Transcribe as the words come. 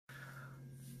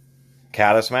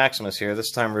Catus Maximus here,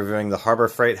 this time reviewing the Harbor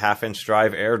Freight half-inch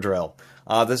drive air drill.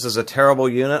 This is a terrible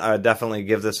unit. I would definitely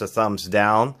give this a thumbs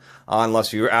down,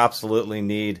 unless you absolutely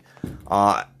need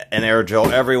an air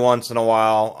drill every once in a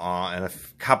while. And a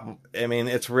couple, I mean,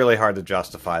 it's really hard to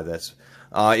justify this.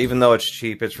 Even though it's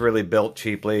cheap, it's really built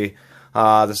cheaply.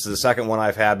 This is the second one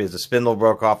I've had because the spindle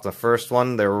broke off the first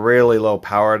one. They're really low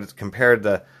powered compared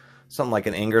to something like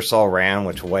an Ingersoll Rand,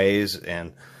 which weighs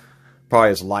and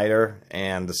probably is lighter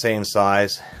and the same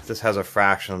size. This has a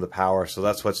fraction of the power, so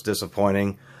that's what's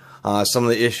disappointing. Some of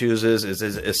the issues is it's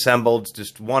assembled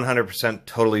just 100%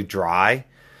 totally dry.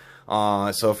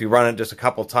 So if you run it just a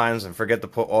couple times and forget to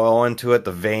put oil into it,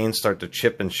 the veins start to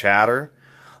chip and shatter.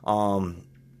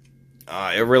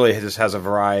 It really just has a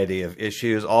variety of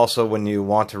issues. Also, when you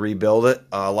want to rebuild it,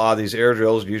 a lot of these air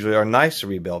drills usually are nice to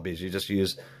rebuild because you just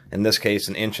use, in this case,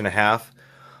 1.5 inches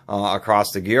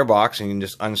across the gearbox, and you can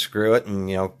just unscrew it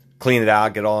and clean it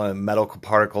out, get all the metal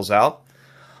particles out.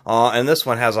 And this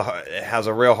one has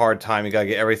a real hard time. You gotta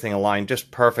get everything aligned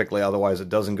just perfectly, otherwise it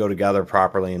doesn't go together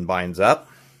properly and binds up.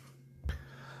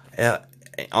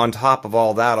 On top of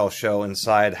all that, I'll show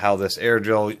inside how this air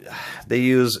drill,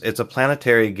 it's a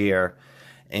planetary gear,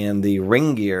 and the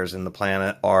ring gears in the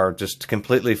planet are just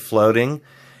completely floating,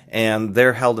 and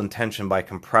they're held in tension by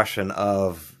compression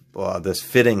of this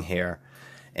fitting here.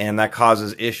 And that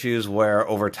causes issues where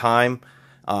over time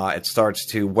it starts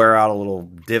to wear out a little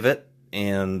divot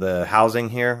in the housing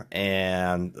here,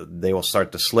 and they will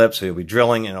start to slip, so you'll be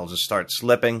drilling and it'll just start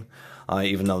slipping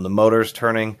even though the motor's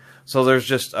turning. So there's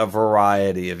just a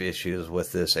variety of issues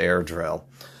with this air drill.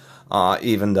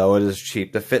 Even though it is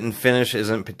cheap, the fit and finish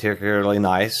isn't particularly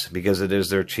nice because it is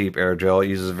their cheap air drill. It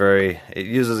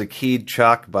uses a keyed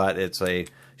chuck, but it's a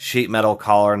sheet metal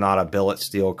collar, not a billet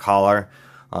steel collar.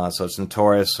 So it's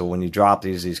notorious. So when you drop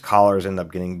these collars end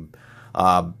up getting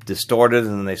distorted,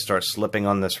 and then they start slipping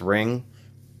on this ring.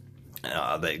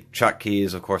 The chuck key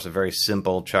is, of course, a very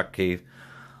simple chuck key.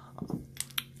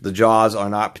 The jaws are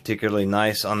not particularly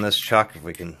nice on this chuck.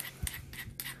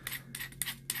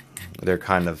 They're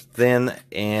kind of thin,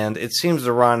 and it seems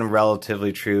to run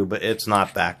relatively true, but it's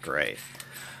not that great.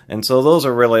 And so those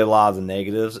are really a lot of the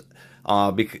negatives.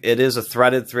 It is a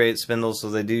threaded 3/8 spindle, so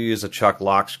they do use a chuck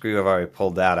lock screw. I've already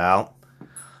pulled that out,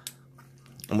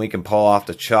 and we can pull off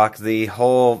the chuck. The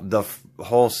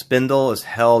whole spindle is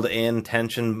held in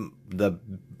tension. The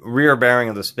rear bearing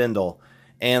of the spindle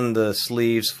and the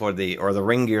sleeves for the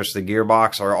ring gears to the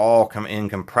gearbox are all in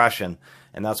compression,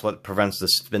 and that's what prevents the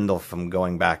spindle from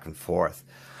going back and forth.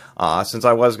 Since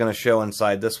I was going to show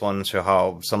inside this one, show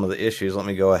how some of the issues, let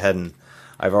me go ahead and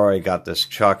I've already got this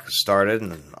chuck started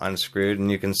and unscrewed,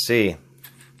 and you can see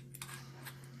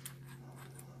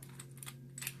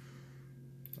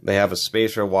they have a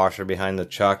spacer washer behind the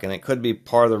chuck, and it could be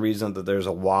part of the reason that there's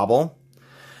a wobble.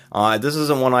 This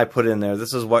isn't one I put in there.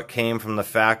 This is what came from the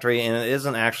factory, and it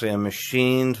isn't actually a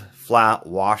machined flat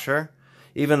washer.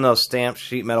 Even though stamped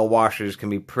sheet metal washers can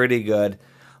be pretty good,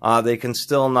 they can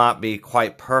still not be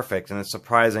quite perfect, and it's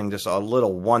surprising just a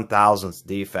little 1/1000th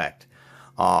defect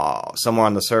somewhere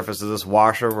on the surface of this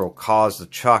washer will cause the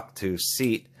chuck to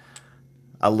seat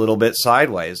a little bit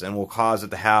sideways, and will cause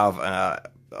it to have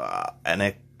an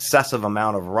excessive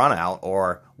amount of run out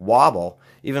or wobble,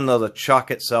 even though the chuck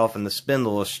itself and the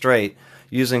spindle is straight.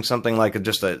 Using something like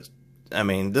this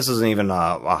isn't even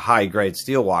a high grade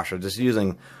steel washer. Just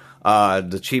using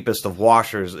the cheapest of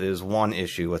washers is one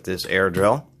issue with this air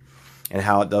drill, and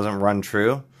how it doesn't run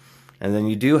true. And then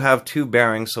you do have 2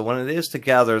 bearings, so when it is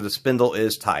together, the spindle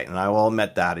is tight, and I will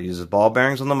admit that. It uses ball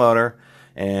bearings on the motor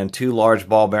and 2 large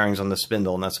ball bearings on the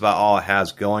spindle, and that's about all it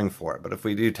has going for it. But if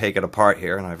we do take it apart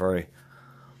here, and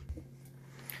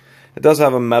it does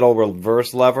have a metal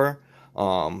reverse lever,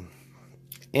 and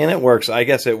it works. I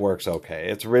guess it works okay.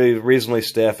 It's really reasonably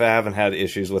stiff. I haven't had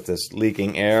issues with this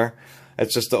leaking air.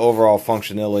 It's just the overall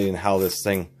functionality and how this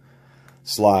thing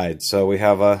slides. So we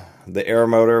have the air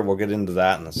motor. We'll get into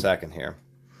that in a second here.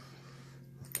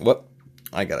 Whoop,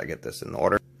 I gotta get this in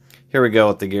order. Here we go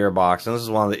with the gearbox, and this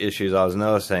is one of the issues I was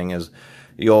noticing is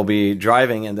you'll be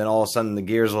driving and then all of a sudden the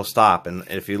gears will stop, and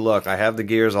if you look, I have the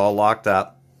gears all locked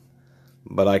up,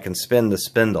 but I can spin the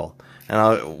spindle.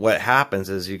 And what happens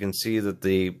is you can see that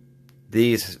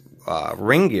these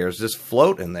ring gears just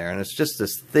float in there, and it's just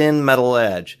this thin metal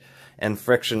edge and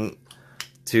friction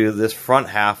to this front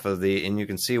half of and you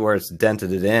can see where it's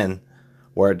dented it in,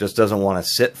 where it just doesn't want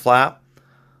to sit flat.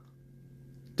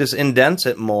 Just indents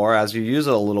it more as you use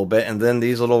it a little bit, and then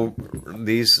these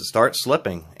start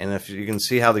slipping. And if you can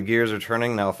see how the gears are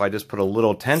turning now, if I just put a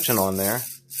little tension on there,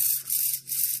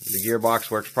 the gearbox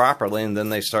works properly, and then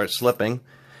they start slipping.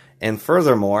 And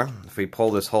furthermore, if we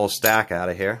pull this whole stack out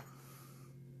of here,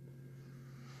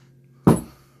 you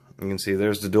can see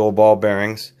there's the dual ball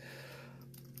bearings.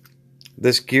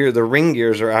 This gear, the ring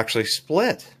gears are actually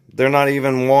split. They're not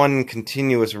even one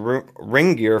continuous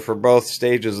ring gear for both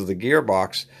stages of the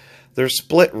gearbox. They're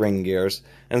split ring gears,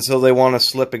 and so they want to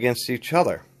slip against each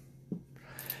other.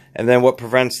 And then what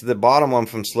prevents the bottom one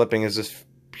from slipping is just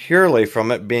purely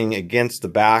from it being against the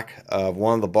back of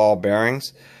one of the ball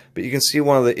bearings. But you can see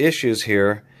one of the issues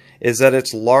here is that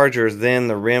it's larger than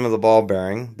the rim of the ball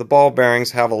bearing. The ball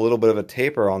bearings have a little bit of a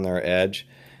taper on their edge,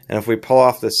 and if we pull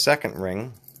off this second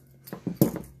ring,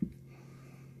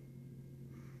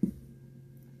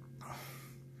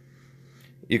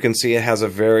 you can see it has a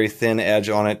very thin edge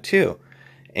on it too.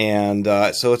 And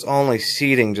so it's only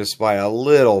seating just by a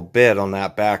little bit on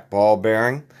that back ball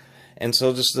bearing. And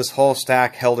so just this whole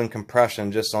stack held in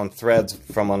compression just on threads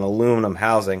from an aluminum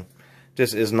housing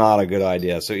just is not a good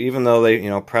idea. So even though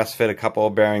they, press fit a couple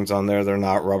of bearings on there, they're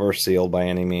not rubber sealed by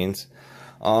any means.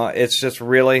 It's just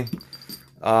really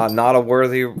not a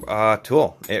worthy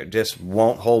tool. It just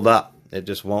won't hold up. It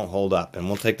just won't hold up. And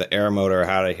we'll take the air motor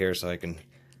out of here so I can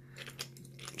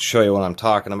show you what I'm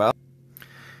talking about.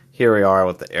 Here we are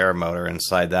with the air motor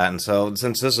inside that, and so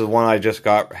since this is one I just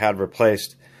had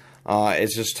replaced,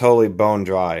 it's just totally bone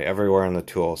dry everywhere in the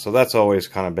tool. So that's always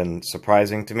kind of been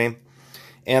surprising to me.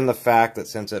 And the fact that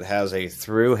since it has a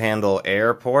through handle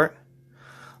air port,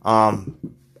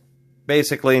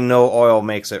 basically no oil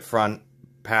makes it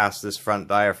past this front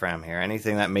diaphragm here.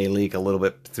 Anything that may leak a little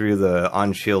bit through the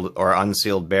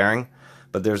unsealed bearing,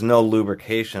 but there's no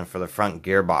lubrication for the front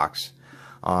gearbox.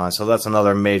 So that's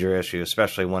another major issue,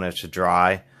 especially when it's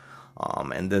dry.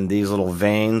 And then these little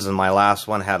veins in my last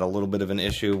one had a little bit of an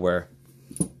issue where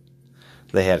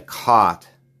they had caught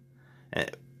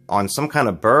on some kind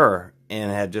of burr and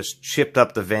had just chipped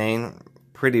up the vein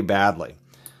pretty badly.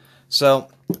 So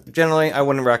generally I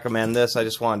wouldn't recommend this. I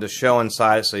just wanted to show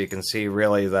inside so you can see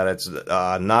really that it's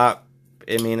not,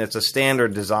 I mean, it's a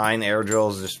standard design. Air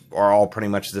drills are all pretty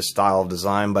much this style of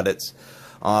design, but it's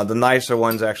the nicer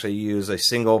ones actually use a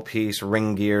single piece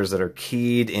ring gears that are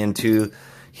keyed into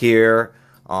here,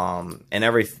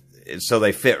 so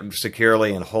they fit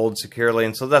securely and hold securely.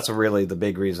 And so that's really the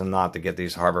big reason not to get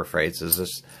these Harbor Freights, is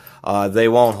this they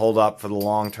won't hold up for the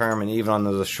long term, and even on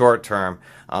the short term,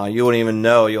 you wouldn't even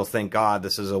know. You'll think, God,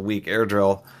 this is a weak air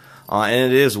drill.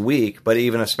 And it is weak, but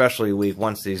even especially weak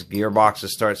once these gearboxes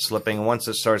start slipping. And once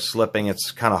it starts slipping,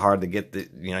 it's kind of hard to get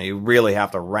you really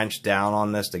have to wrench down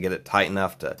on this to get it tight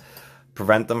enough to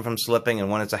prevent them from slipping. And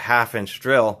when it's a 1/2-inch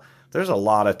drill, there's a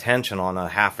lot of tension on a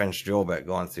 1/2-inch drill bit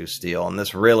going through steel, and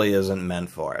this really isn't meant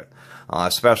for it.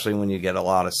 Especially when you get a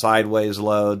lot of sideways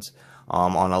loads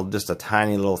on just a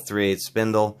tiny little 3/8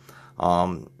 spindle.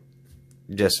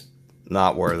 Just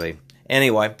not worthy.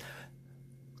 Anyway,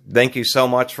 thank you so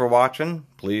much for watching.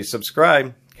 Please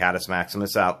subscribe. Catus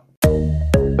Maximus out.